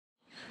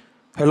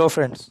Hello,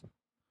 friends.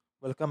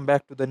 Welcome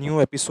back to the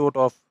new episode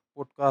of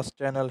podcast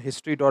channel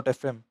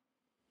History.fm.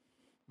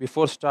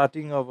 Before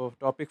starting our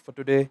topic for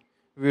today,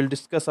 we will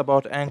discuss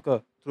about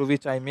Anchor, through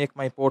which I make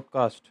my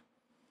podcast.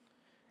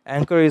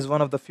 Anchor is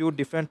one of the few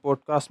different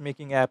podcast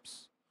making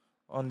apps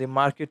on the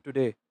market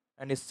today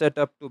and is set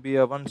up to be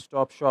a one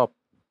stop shop.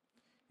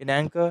 In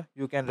Anchor,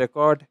 you can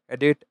record,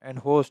 edit, and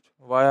host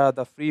via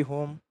the free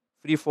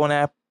phone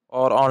app,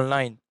 or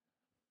online.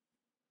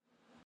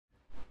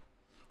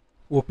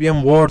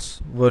 Opium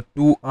Wars were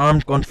two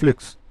armed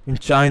conflicts in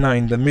China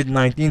in the mid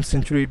 19th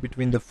century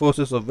between the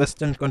forces of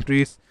Western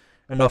countries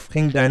and of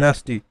Qing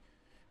dynasty,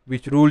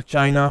 which ruled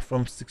China from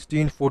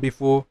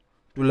 1644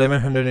 to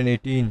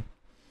 1118.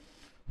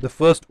 The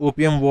first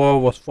Opium War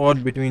was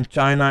fought between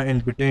China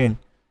and Britain,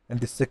 and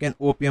the second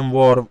Opium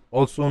War,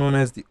 also known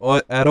as the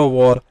Arrow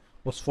War,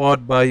 was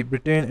fought by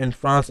Britain and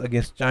France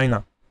against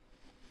China.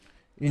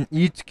 In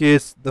each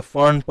case, the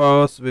foreign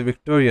powers were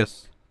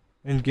victorious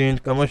and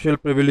gained commercial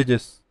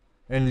privileges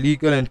and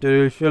legal and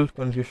territorial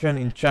confusion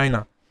in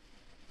China.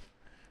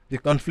 The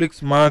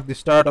conflicts marked the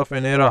start of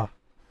an era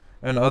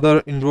and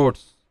other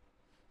inroads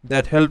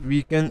that helped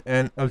weaken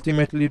and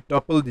ultimately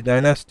topple the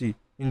dynasty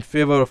in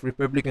favor of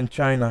Republican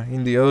China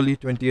in the early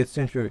 20th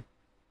century.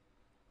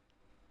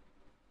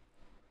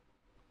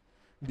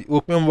 The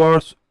Opium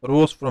Wars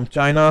arose from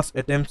China's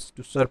attempts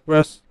to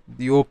suppress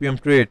the opium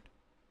trade.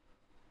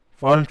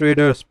 Foreign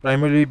traders,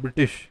 primarily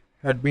British,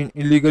 had been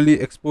illegally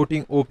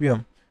exporting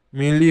opium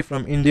mainly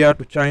from India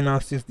to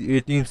China since the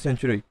 18th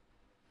century,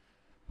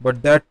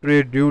 but that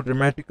trade grew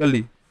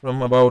dramatically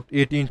from about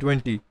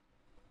 1820.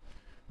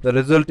 The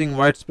resulting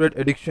widespread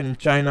addiction in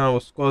China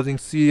was causing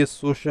serious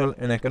social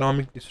and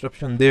economic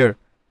disruption there.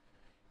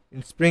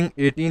 In spring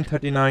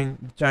 1839,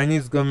 the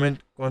Chinese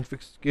government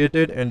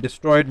confiscated and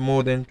destroyed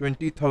more than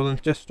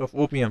 20,000 chests of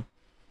opium,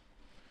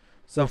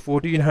 some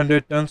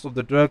 1,400 tons of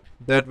the drug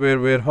that were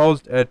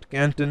warehoused at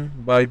Canton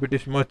by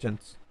British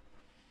merchants.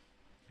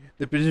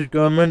 The British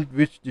government,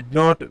 which did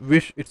not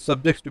wish its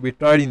subjects to be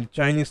tried in the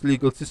Chinese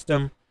legal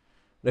system,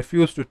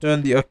 refused to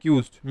turn the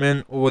accused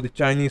men over the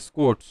Chinese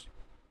courts.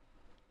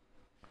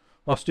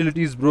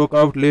 Hostilities broke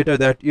out later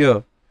that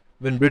year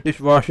when British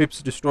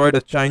warships destroyed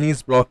a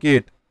Chinese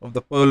blockade of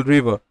the Pearl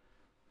River.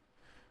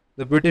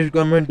 The British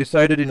government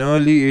decided in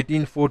early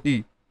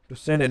 1840 to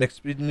send an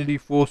expeditionary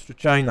force to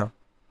China,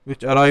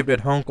 which arrived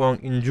at Hong Kong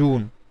in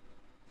June.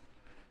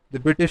 The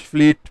British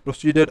fleet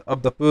proceeded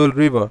up the Pearl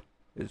River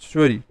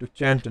estuary to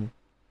Canton,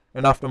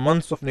 and after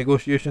months of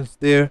negotiations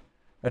there,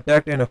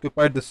 attacked and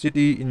occupied the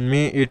city in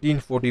May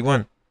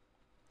 1841.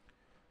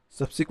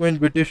 Subsequent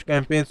British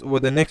campaigns over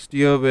the next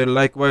year were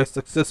likewise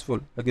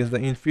successful against the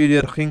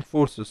inferior Qing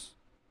forces.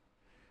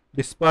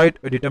 Despite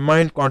a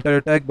determined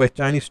counterattack by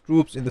Chinese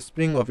troops in the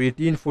spring of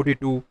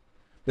 1842,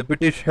 the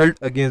British held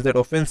against that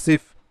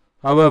offensive,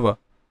 however,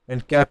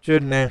 and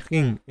captured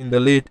Nanking in the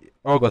late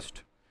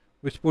August,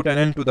 which put an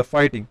end to the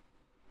fighting.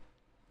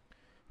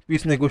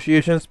 Peace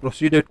negotiations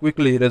proceeded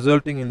quickly,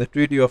 resulting in the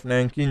Treaty of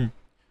Nanking,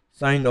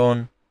 signed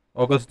on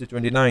August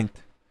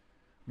 29th.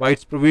 By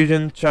its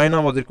provision,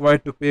 China was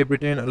required to pay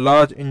Britain a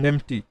large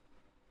indemnity.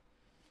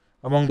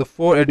 Among the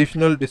four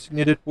additional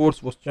designated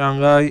ports was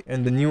Shanghai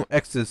and the new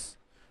access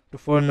to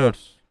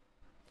foreigners.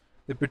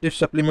 The British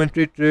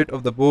Supplementary Treaty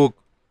of the Bogue,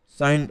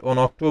 signed on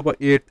October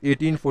 8,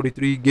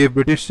 1843, gave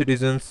British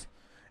citizens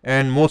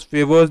and most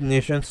favored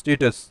nation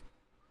status.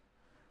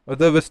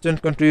 Other Western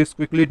countries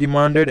quickly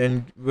demanded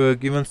and were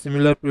given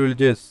similar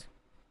privileges.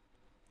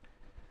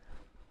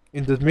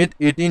 In the mid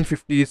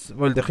 1850s,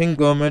 while the Qing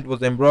government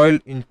was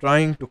embroiled in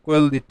trying to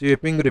quell the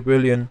Taiping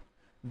Rebellion,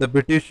 the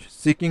British,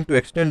 seeking to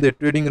extend their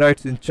trading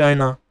rights in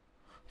China,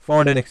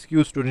 found an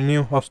excuse to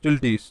renew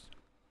hostilities.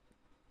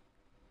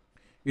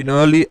 In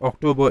early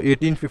October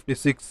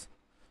 1856,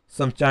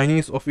 some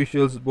Chinese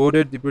officials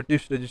boarded the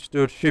British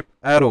registered ship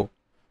Arrow,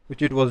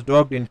 which it was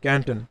docked in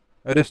Canton,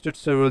 arrested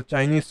several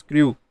Chinese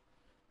crew,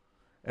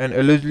 and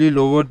allegedly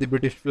lowered the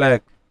British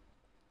flag.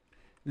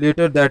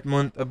 Later that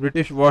month, a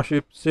British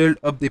warship sailed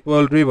up the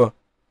Pearl River,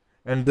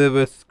 and there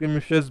were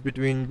skirmishes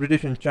between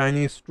British and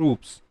Chinese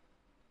troops.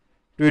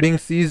 Trading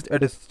ceased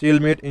and a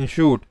stalemate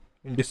ensued.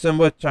 In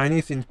December,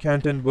 Chinese in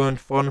Canton burned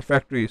foreign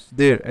factories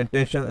there and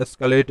tension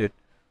escalated.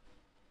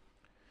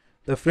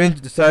 The French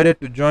decided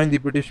to join the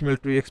British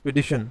military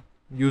expedition,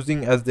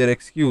 using as their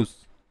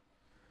excuse.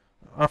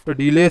 After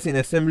delays in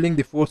assembling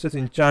the forces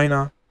in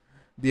China,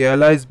 the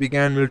Allies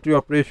began military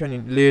operation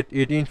in late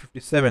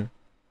 1857.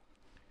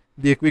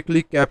 They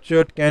quickly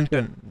captured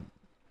Canton,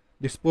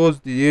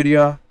 disposed the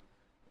area,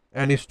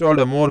 and installed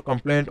a more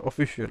compliant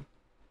official.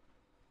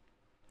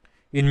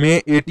 In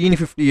May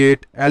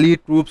 1858,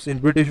 Allied troops in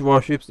British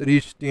warships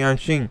reached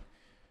Tianjin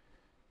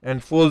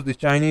and forced the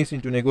Chinese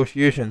into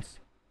negotiations.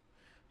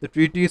 The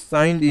treaty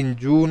signed in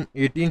June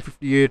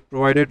 1858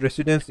 provided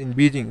residence in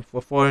Beijing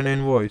for foreign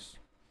envoys,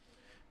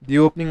 the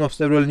opening of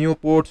several new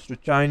ports to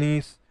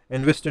Chinese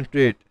and Western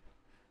trade,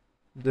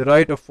 the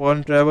right of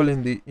foreign travel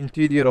in the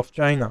interior of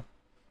China,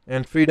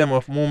 and freedom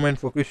of movement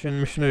for Christian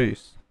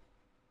missionaries.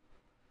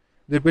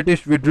 The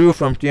British withdrew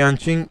from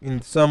Tianjin in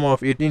the summer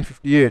of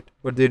 1858,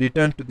 but they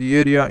returned to the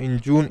area in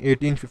June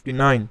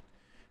 1859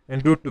 en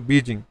route to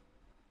Beijing.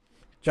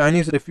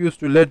 Chinese refused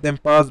to let them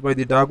pass by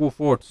the Dagu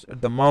forts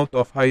at the mouth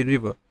of Hai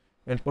River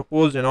and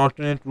proposed an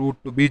alternate route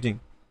to Beijing.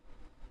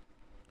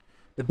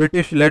 The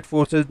British-led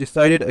forces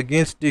decided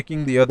against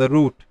taking the other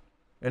route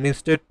and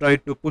instead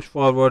tried to push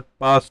forward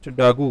past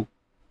Dagu.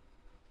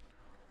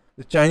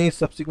 The Chinese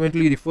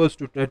subsequently refused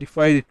to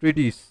ratify the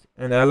treaties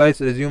and Allies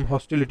resumed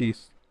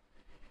hostilities.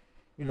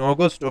 In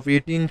August of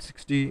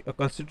 1860, a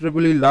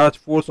considerably large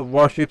force of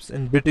warships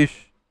and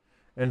British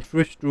and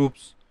Swiss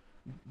troops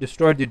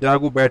destroyed the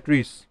Dagu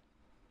batteries.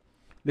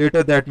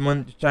 Later that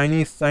month, the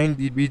Chinese signed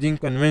the Beijing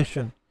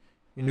Convention,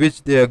 in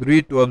which they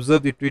agreed to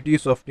observe the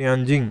treaties of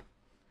Tianjin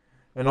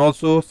and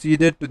also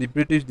ceded to the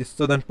British the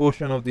southern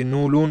portion of the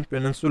Kowloon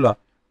Peninsula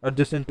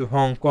adjacent to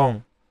Hong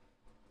Kong.